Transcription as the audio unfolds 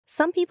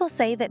Some people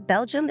say that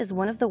Belgium is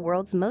one of the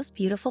world's most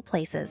beautiful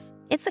places.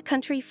 It's a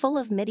country full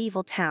of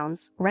medieval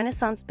towns,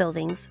 Renaissance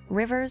buildings,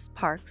 rivers,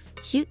 parks,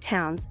 cute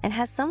towns, and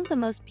has some of the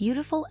most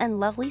beautiful and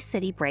lovely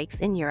city breaks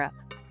in Europe.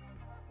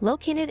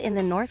 Located in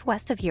the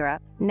northwest of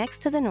Europe, next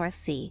to the North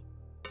Sea,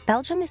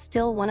 Belgium is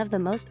still one of the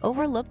most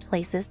overlooked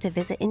places to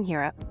visit in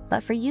Europe,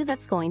 but for you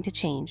that's going to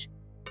change.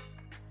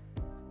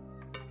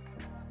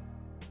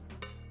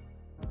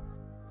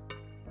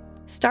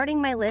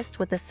 Starting my list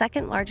with the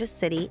second largest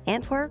city,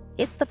 Antwerp,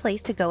 it's the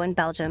place to go in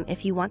Belgium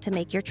if you want to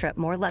make your trip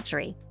more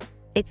luxury.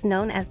 It's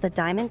known as the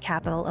diamond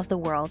capital of the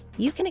world.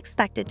 You can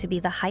expect it to be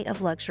the height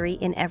of luxury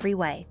in every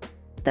way.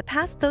 The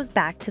past goes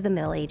back to the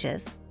Middle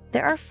Ages.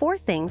 There are 4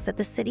 things that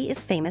the city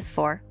is famous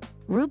for: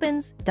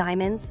 rubies,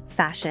 diamonds,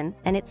 fashion,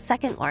 and its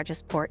second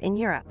largest port in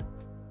Europe.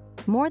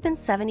 More than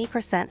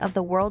 70% of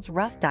the world's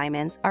rough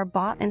diamonds are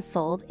bought and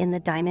sold in the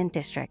Diamond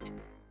District.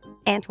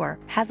 Antwerp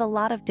has a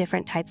lot of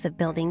different types of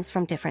buildings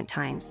from different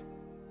times.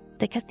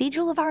 The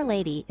Cathedral of Our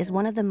Lady is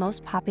one of the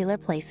most popular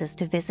places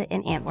to visit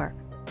in Antwerp.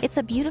 It's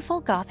a beautiful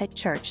Gothic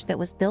church that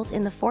was built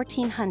in the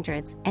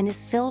 1400s and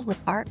is filled with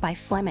art by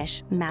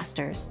Flemish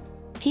masters.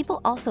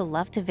 People also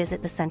love to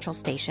visit the Central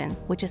Station,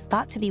 which is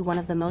thought to be one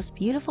of the most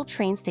beautiful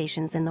train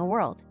stations in the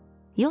world.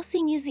 You'll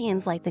see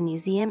museums like the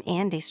Museum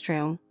aan de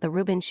Stroom, the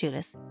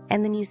Rubenschutz,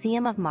 and the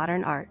Museum of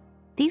Modern Art.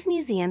 These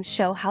museums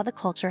show how the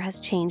culture has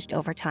changed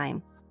over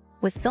time.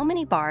 With so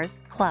many bars,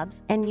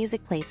 clubs, and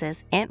music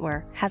places,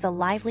 Antwerp has a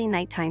lively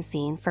nighttime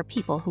scene for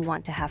people who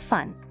want to have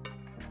fun.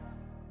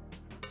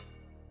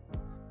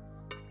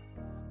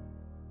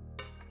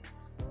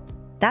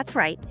 That's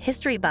right,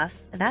 history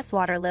buffs, that's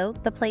Waterloo,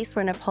 the place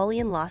where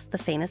Napoleon lost the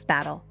famous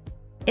battle.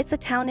 It's a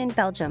town in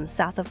Belgium,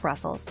 south of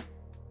Brussels.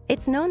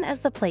 It's known as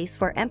the place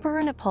where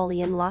Emperor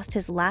Napoleon lost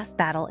his last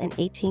battle in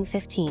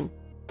 1815.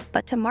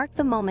 But to mark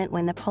the moment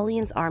when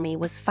Napoleon's army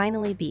was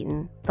finally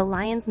beaten, the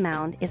Lion's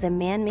Mound is a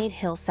man-made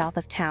hill south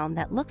of town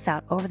that looks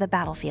out over the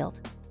battlefield.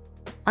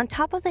 On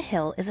top of the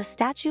hill is a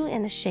statue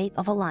in the shape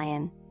of a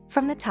lion.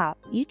 From the top,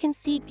 you can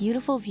see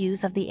beautiful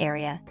views of the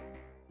area.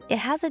 It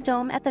has a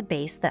dome at the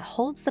base that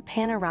holds the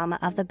panorama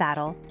of the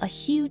battle, a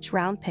huge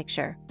round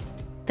picture.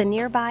 The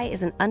nearby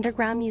is an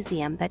underground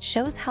museum that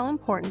shows how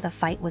important the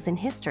fight was in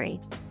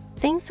history.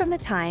 Things from the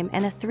time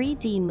and a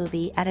 3D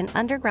movie at an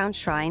underground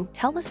shrine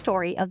tell the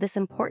story of this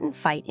important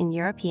fight in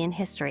European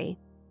history.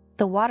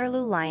 The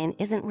Waterloo Lion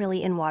isn't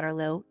really in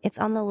Waterloo, it's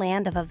on the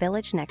land of a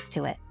village next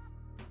to it.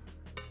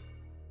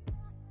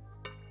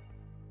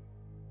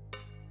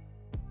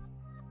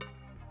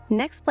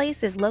 Next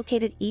place is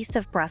located east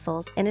of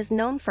Brussels and is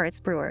known for its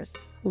brewers.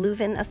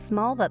 Leuven, a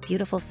small but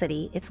beautiful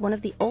city, it's one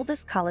of the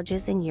oldest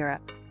colleges in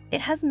Europe.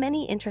 It has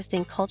many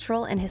interesting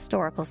cultural and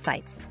historical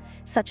sites,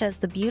 such as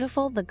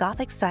the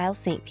Gothic-style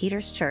St.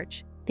 Peter's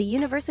Church, the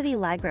University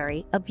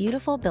Library, a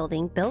beautiful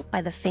building built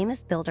by the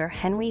famous builder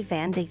Henry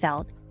van de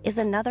Velde, is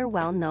another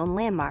well-known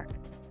landmark,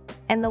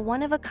 and the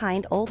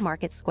one-of-a-kind Old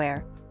Market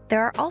Square.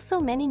 There are also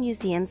many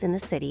museums in the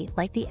city,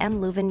 like the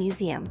Leuven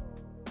Museum.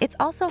 It's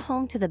also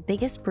home to the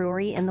biggest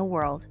brewery in the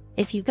world.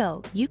 If you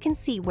go, you can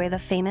see where the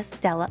famous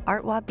Stella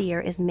Artois beer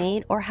is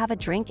made or have a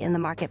drink in the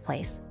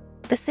marketplace.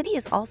 The city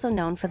is also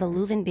known for the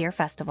Leuven Beer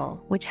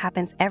Festival, which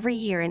happens every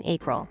year in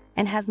April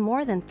and has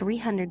more than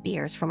 300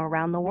 beers from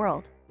around the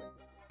world.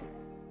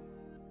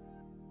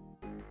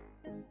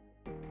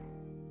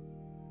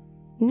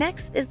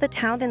 Next is the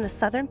town in the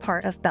southern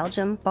part of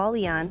Belgium,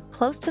 Bouillon,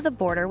 close to the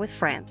border with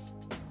France.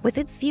 With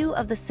its view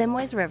of the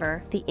Simois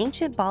River, the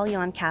ancient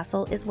Bouillon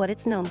Castle is what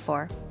it's known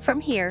for.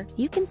 From here,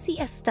 you can see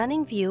a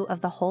stunning view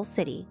of the whole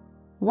city.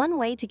 One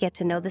way to get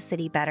to know the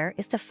city better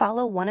is to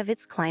follow one of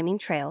its climbing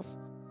trails.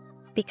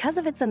 Because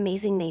of its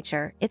amazing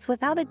nature, it's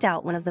without a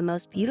doubt one of the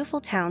most beautiful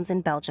towns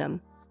in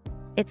Belgium.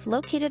 It's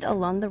located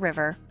along the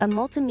river, a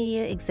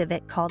multimedia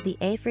exhibit called the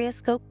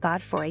Avrioscope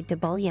Godfrey de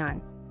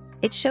Bouillon.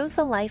 It shows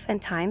the life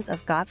and times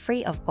of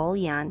Godfrey of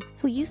Bouillon,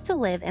 who used to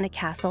live in a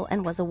castle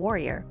and was a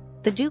warrior.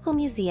 The Ducal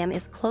Museum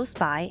is close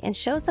by and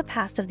shows the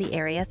past of the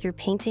area through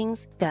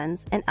paintings,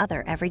 guns, and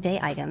other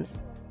everyday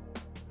items.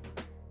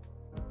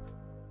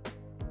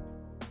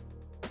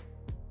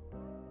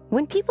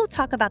 When people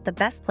talk about the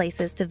best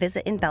places to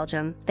visit in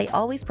Belgium, they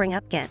always bring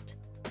up Ghent.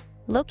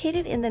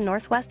 Located in the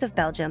northwest of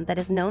Belgium that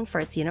is known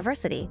for its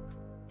university.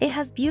 It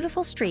has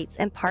beautiful streets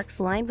and parks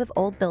lined with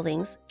old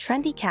buildings,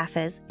 trendy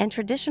cafes, and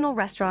traditional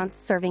restaurants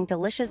serving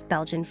delicious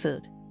Belgian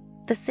food.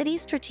 The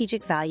city's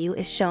strategic value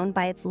is shown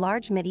by its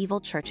large medieval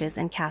churches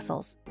and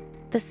castles.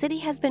 The city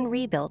has been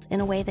rebuilt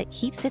in a way that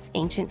keeps its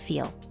ancient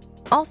feel.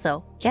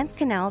 Also, Ghent's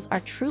canals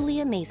are truly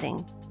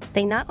amazing.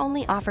 They not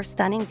only offer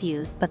stunning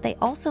views, but they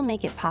also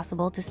make it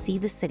possible to see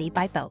the city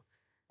by boat.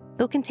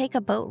 You can take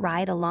a boat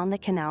ride along the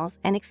canals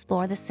and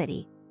explore the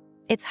city.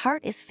 Its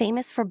heart is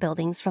famous for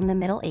buildings from the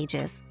Middle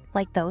Ages,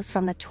 like those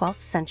from the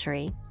 12th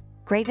century.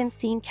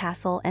 Gravenstein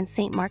Castle and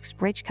St. Mark's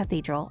Bridge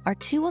Cathedral are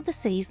two of the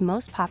city's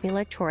most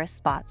popular tourist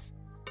spots.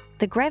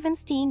 The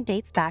Gravenstein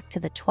dates back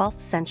to the 12th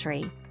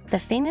century. The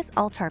famous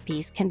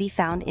altarpiece can be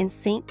found in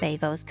St.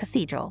 Bavo's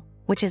Cathedral,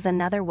 which is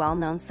another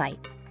well-known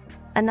site.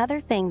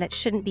 Another thing that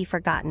shouldn't be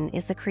forgotten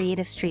is the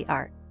creative street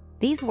art.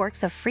 These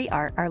works of free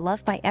art are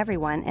loved by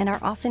everyone and are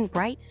often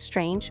bright,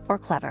 strange, or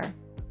clever.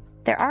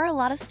 There are a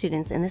lot of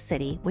students in the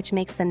city, which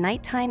makes the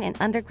nighttime and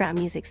underground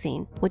music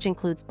scene, which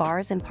includes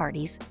bars and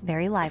parties,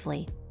 very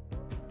lively.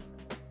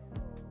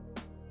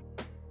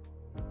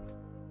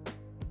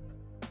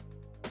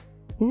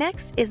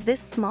 Next is this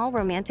small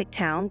romantic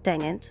town,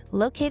 Dinant,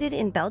 located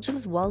in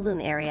Belgium's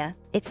Waterloo area.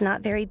 It's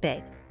not very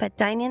big, but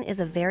Dinant is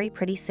a very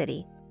pretty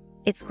city.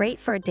 It's great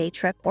for a day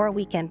trip or a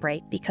weekend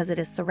break because it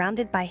is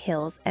surrounded by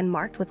hills and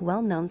marked with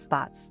well-known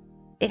spots.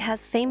 It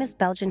has famous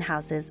Belgian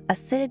houses, a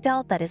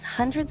citadel that is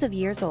hundreds of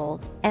years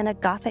old, and a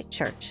Gothic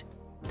church.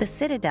 The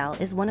citadel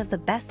is one of the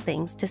best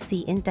things to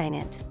see in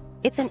Dinant.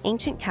 It's an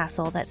ancient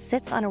castle that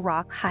sits on a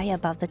rock high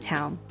above the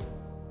town.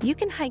 You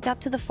can hike up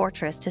to the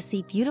fortress to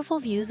see beautiful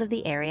views of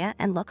the area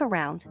and look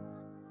around.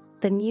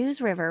 The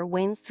Meuse River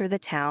winds through the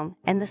town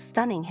and the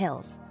stunning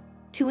hills.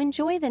 To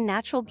enjoy the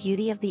natural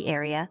beauty of the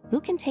area,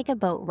 you can take a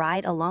boat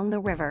ride along the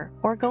river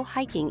or go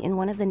hiking in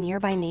one of the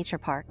nearby nature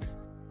parks.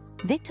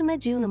 Victimes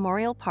du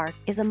Memorial Park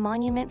is a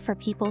monument for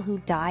people who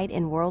died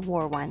in World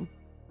War I.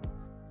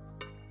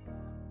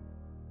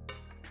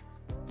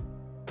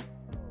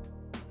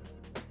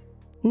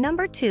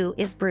 Number 2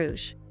 is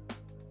Bruges.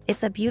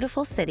 It's a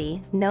beautiful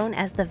city known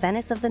as the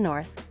Venice of the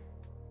North.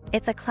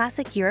 It's a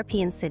classic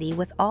European city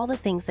with all the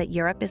things that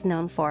Europe is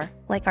known for,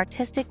 like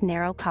artistic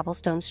narrow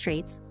cobblestone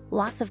streets,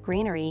 lots of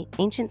greenery.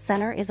 Ancient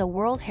center is a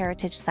World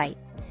Heritage Site,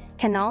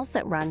 canals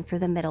that run through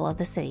the middle of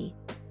the city.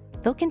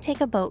 You can take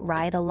a boat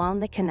ride along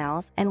the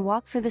canals and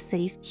walk through the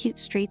city's cute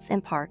streets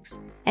and parks,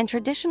 and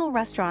traditional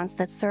restaurants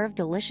that serve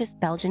delicious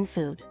Belgian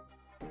food.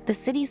 The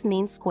city's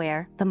main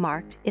square, the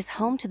Markt, is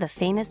home to the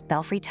famous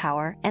Belfry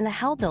Tower and the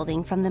Hell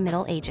Building from the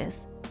Middle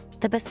Ages.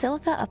 The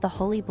Basilica of the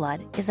Holy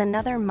Blood is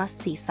another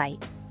must-see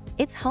site.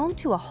 It's home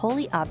to a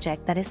holy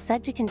object that is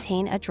said to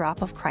contain a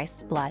drop of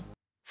Christ's blood.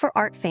 For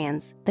art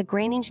fans, the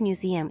Grange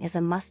Museum is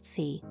a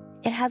must-see.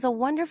 It has a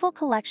wonderful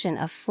collection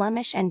of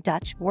Flemish and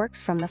Dutch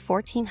works from the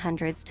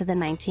 1400s to the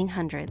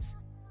 1900s.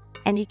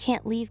 And you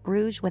can't leave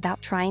Bruges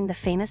without trying the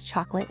famous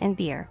chocolate and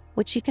beer,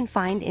 which you can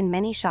find in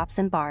many shops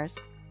and bars.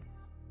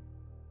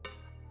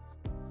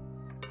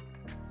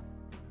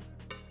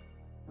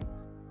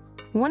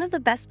 One of the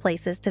best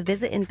places to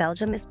visit in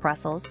Belgium is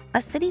Brussels,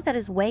 a city that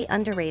is way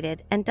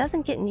underrated and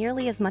doesn't get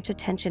nearly as much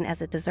attention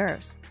as it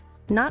deserves.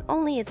 Not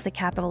only is the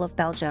capital of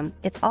Belgium,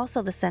 it's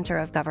also the center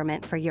of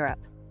government for Europe.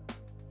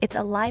 It's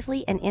a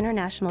lively and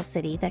international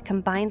city that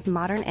combines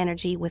modern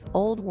energy with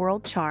old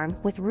world charm,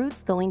 with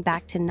roots going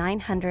back to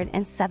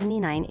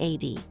 979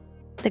 AD.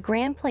 The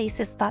Grand Place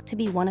is thought to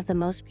be one of the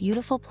most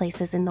beautiful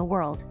places in the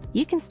world.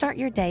 You can start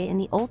your day in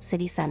the old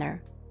city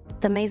center.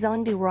 The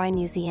Maison du Roi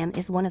Museum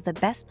is one of the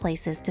best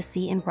places to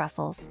see in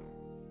Brussels.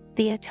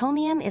 The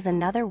Atomium is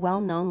another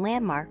well-known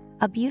landmark,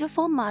 a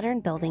beautiful modern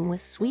building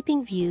with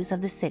sweeping views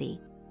of the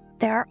city.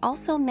 There are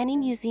also many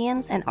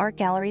museums and art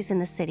galleries in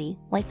the city,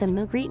 like the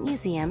Magritte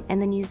Museum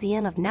and the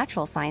Museum of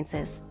Natural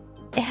Sciences.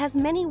 It has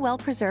many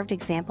well-preserved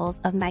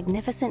examples of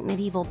magnificent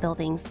medieval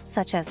buildings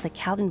such as the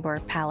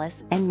Koudenberg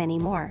Palace and many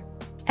more.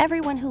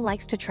 Everyone who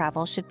likes to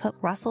travel should put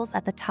Brussels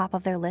at the top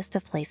of their list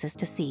of places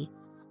to see.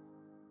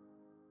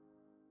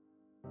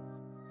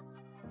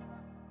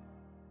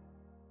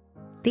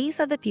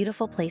 These are the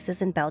beautiful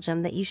places in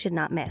Belgium that you should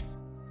not miss.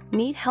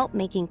 Need help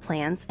making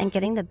plans and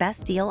getting the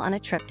best deal on a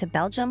trip to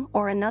Belgium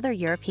or another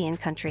European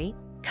country?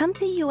 Come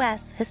to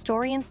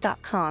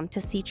ushistorians.com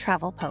to see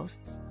travel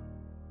posts.